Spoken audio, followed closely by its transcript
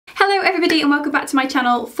everybody and welcome back to my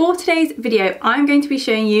channel. For today's video I'm going to be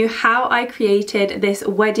showing you how I created this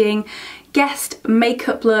wedding guest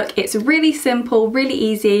makeup look. It's really simple, really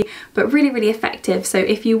easy, but really effective. So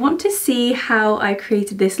if you want to see how I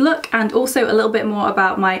created this look and also a little bit more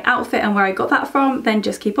about my outfit and where I got that from, then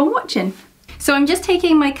just keep on watching. So I'm just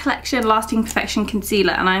taking my Collection Lasting Perfection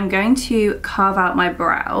concealer and I'm going to carve out my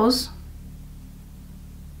brows.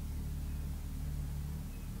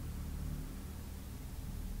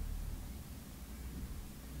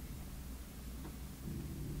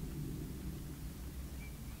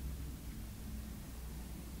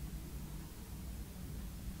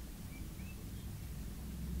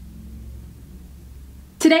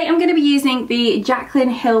 Today I'm going to be using the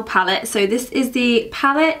Jaclyn Hill palette. So this is the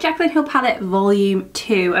palette, Jaclyn Hill palette volume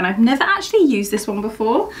 2, and I've never actually used this one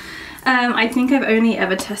before. I think I've only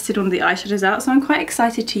ever tested one of the eyeshadows out, so I'm quite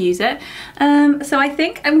excited to use it. So I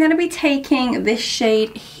think I'm going to be taking this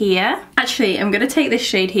shade here. Actually, I'm going to take this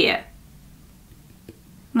shade here.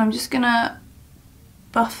 And I'm just going to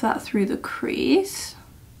buff that through the crease.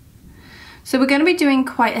 So we're going to be doing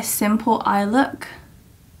quite a simple eye look.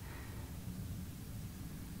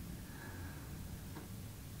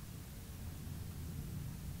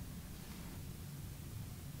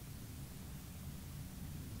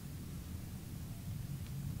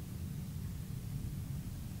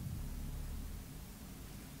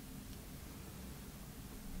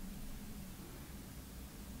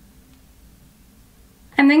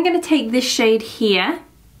 I'm then going to take this shade here,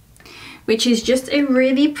 which is just a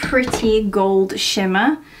really pretty gold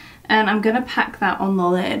shimmer, and I'm going to pack that on the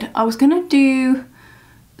lid. I was going to do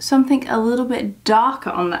something a little bit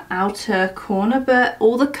darker on the outer corner, but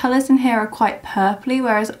all the colours in here are quite purpley,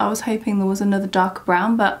 whereas I was hoping there was another dark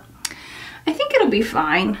brown, but I think it'll be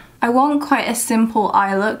fine. I want quite a simple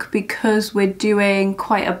eye look because we're doing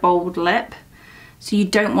quite a bold lip, so you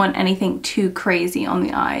don't want anything too crazy on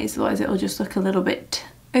the eyes, otherwise it'll just look a little bit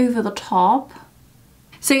over the top.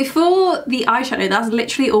 So for the eyeshadow, that's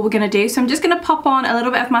literally all we're going to do. So I'm just going to pop on a little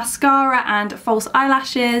bit of mascara and false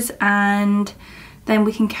eyelashes, and then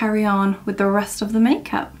we can carry on with the rest of the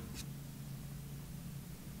makeup.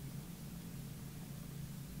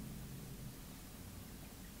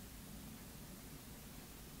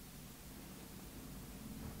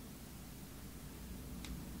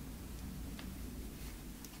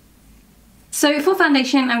 So for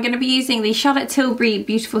foundation, I'm going to be using the Charlotte Tilbury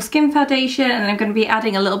Beautiful Skin Foundation, and I'm going to be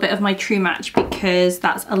adding a little bit of my True Match because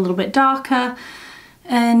that's a little bit darker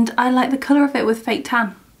and I like the colour of it with fake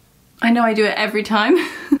tan. I know I do it every time.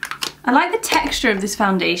 I like the texture of this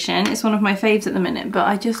foundation. It's one of my faves at the minute, but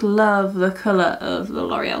I just love the colour of the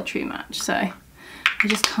L'Oreal True Match, so I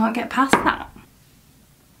just can't get past that.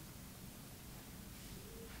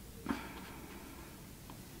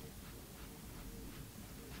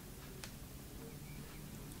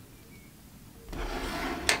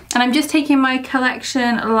 And I'm just taking my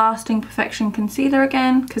Collection Lasting Perfection concealer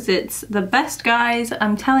again because it's the best, guys,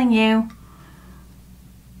 I'm telling you.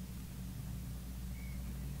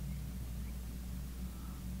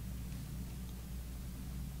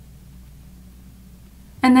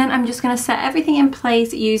 And then I'm just going to set everything in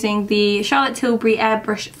place using the Charlotte Tilbury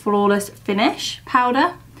Airbrush Flawless Finish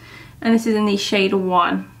powder. And this is in the shade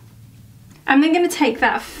 1. I'm then going to take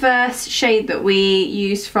that first shade that we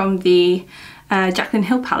used from the Jaclyn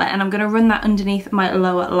Hill palette, and I'm going to run that underneath my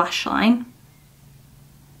lower lash line.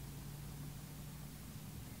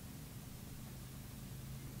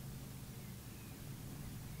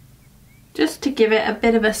 Just to give it a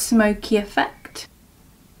bit of a smoky effect.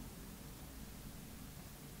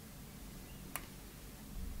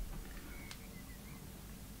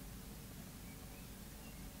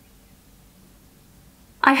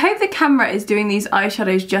 I hope the camera is doing these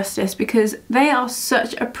eyeshadows justice because they are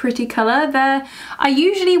such a pretty colour. I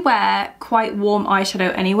usually wear quite warm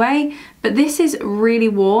eyeshadow anyway, but this is really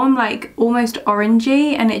warm, like almost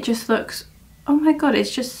orangey, and it just looks, oh my god,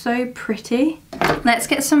 it's just so pretty. Let's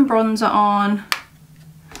get some bronzer on.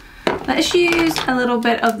 Let's use a little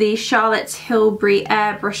bit of the Charlotte Tilbury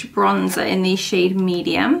Airbrush Bronzer in the shade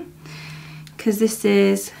Medium, because this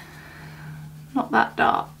is not that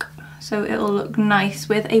dark. So it'll look nice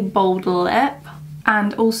with a bold lip.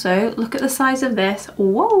 And also, look at the size of this.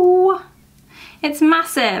 Whoa! It's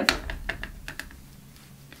massive!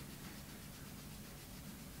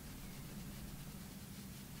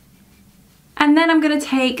 And then I'm going to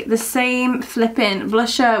take the same flippin'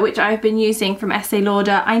 blusher which I've been using from Estee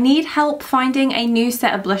Lauder. I need help finding a new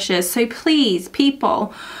set of blushers, so please,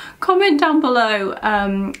 people, comment down below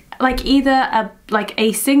like either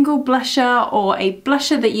a single blusher or a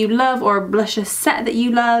blusher that you love or a blusher set that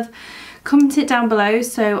you love. Comment it down below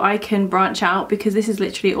so I can branch out, because this is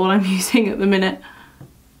literally all I'm using at the minute.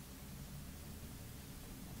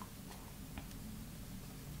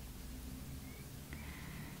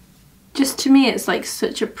 Just to me it's like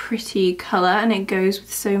such a pretty colour and it goes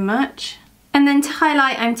with so much. And then to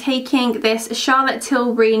highlight, I'm taking this Charlotte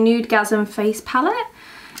Tilbury Nudegasm face palette,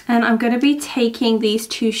 and I'm going to be taking these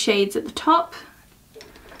 2 shades at the top,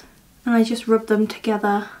 and I just rub them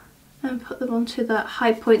together and put them onto the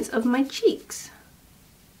high points of my cheeks.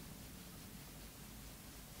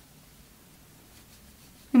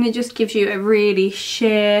 And it just gives you a really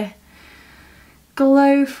sheer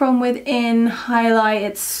glow from within highlight.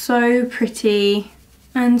 It's so pretty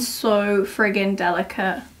and so friggin'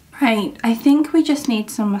 delicate. Right, I think we just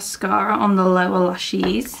need some mascara on the lower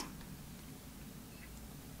lashes.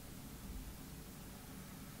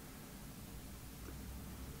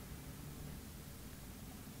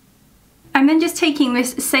 I'm then just taking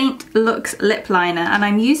this Saint Luxe lip liner, and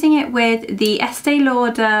I'm using it with the Estee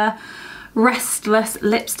Lauder Restless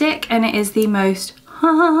lipstick, and it is the most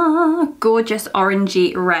gorgeous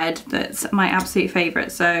orangey red that's my absolute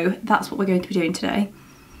favourite, so that's what we're going to be doing today.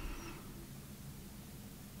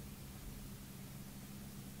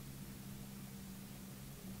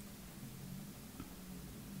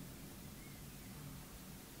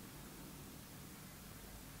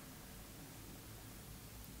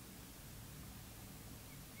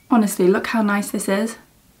 Honestly, look how nice this is.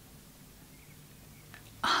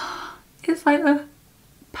 It's like a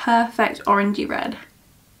perfect orangey red.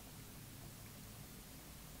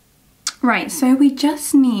 Right, so we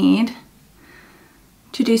just need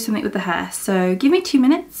to do something with the hair. So give me 2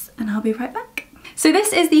 minutes and I'll be right back. So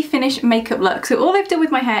this is the finished makeup look. So all I've done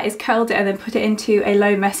with my hair is curled it and then put it into a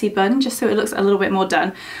low messy bun, just so it looks a little bit more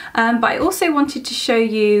done. But I also wanted to show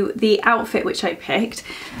you the outfit which I picked.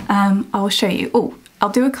 I'll show you. Oh, I'll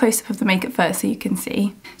do a close-up of the makeup first so you can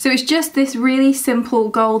see. So it's just this really simple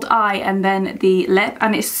gold eye and then the lip,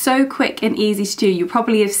 and it's so quick and easy to do. You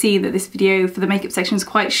probably have seen that this video for the makeup section is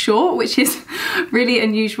quite short, which is really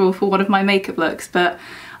unusual for one of my makeup looks, but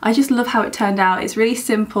I just love how it turned out. It's really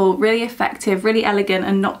simple, really effective, really elegant,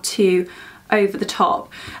 and not too over the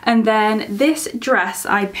top. And then this dress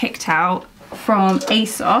I picked out from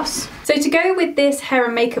ASOS. So to go with this hair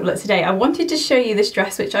and makeup look today, I wanted to show you this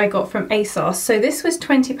dress which I got from ASOS. So this was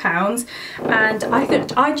 £20, and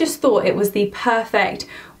I just thought it was the perfect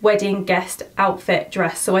wedding guest outfit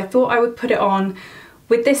dress. So I thought I would put it on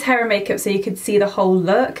with this hair and makeup so you could see the whole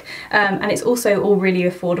look, and it's also all really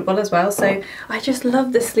affordable as well. So I just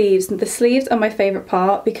love the sleeves, and the sleeves are my favourite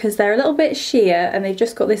part because they're a little bit sheer and they've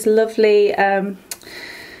just got this lovely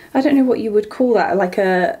I don't know what you would call that, like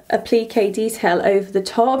a applique detail over the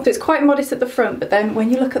top. It's quite modest at the front, but then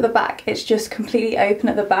when you look at the back, it's just completely open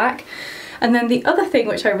at the back. And then the other thing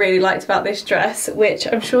which I really liked about this dress, which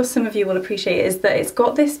I'm sure some of you will appreciate, is that it's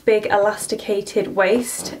got this big elasticated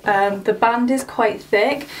waist. The band is quite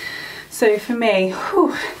thick. So for me,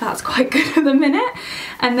 whew, that's quite good at the minute.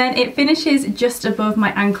 And then it finishes just above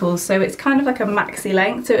my ankles, so it's kind of like a maxi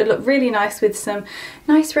length, so it looked really nice with some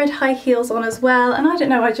nice red high heels on as well. And I don't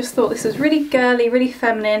know, I just thought this was really girly, really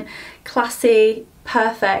feminine, classy,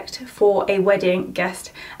 perfect for a wedding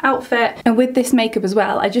guest outfit. And with this makeup as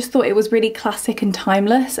well, I just thought it was really classic and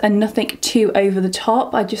timeless and nothing too over the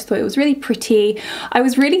top. I just thought it was really pretty. I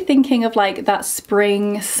was really thinking of like that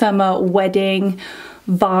spring, summer, wedding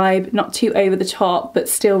vibe, not too over the top, but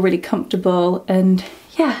still really comfortable and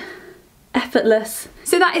yeah, effortless.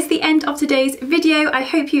 So that is the end of today's video. I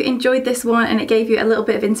hope you enjoyed this one and it gave you a little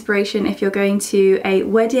bit of inspiration if you're going to a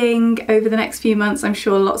wedding over the next few months. I'm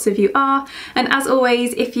sure lots of you are. And as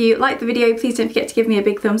always, if you liked the video, please don't forget to give me a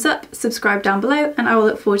big thumbs up, subscribe down below, and I will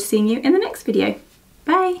look forward to seeing you in the next video.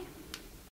 Bye!